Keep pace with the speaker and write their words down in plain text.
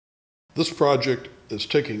This project is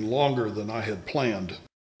taking longer than I had planned.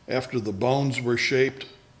 After the bones were shaped,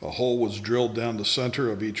 a hole was drilled down the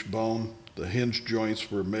center of each bone, the hinge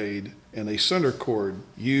joints were made, and a center cord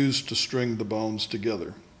used to string the bones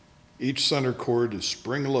together. Each center cord is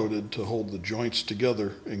spring-loaded to hold the joints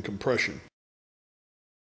together in compression.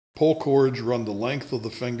 Pull cords run the length of the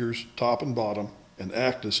fingers, top and bottom, and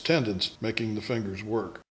act as tendons, making the fingers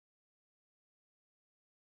work.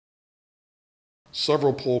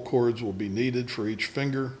 Several pull cords will be needed for each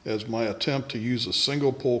finger, as my attempt to use a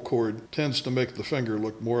single pull cord tends to make the finger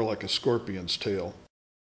look more like a scorpion's tail.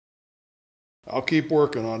 I'll keep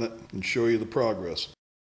working on it and show you the progress.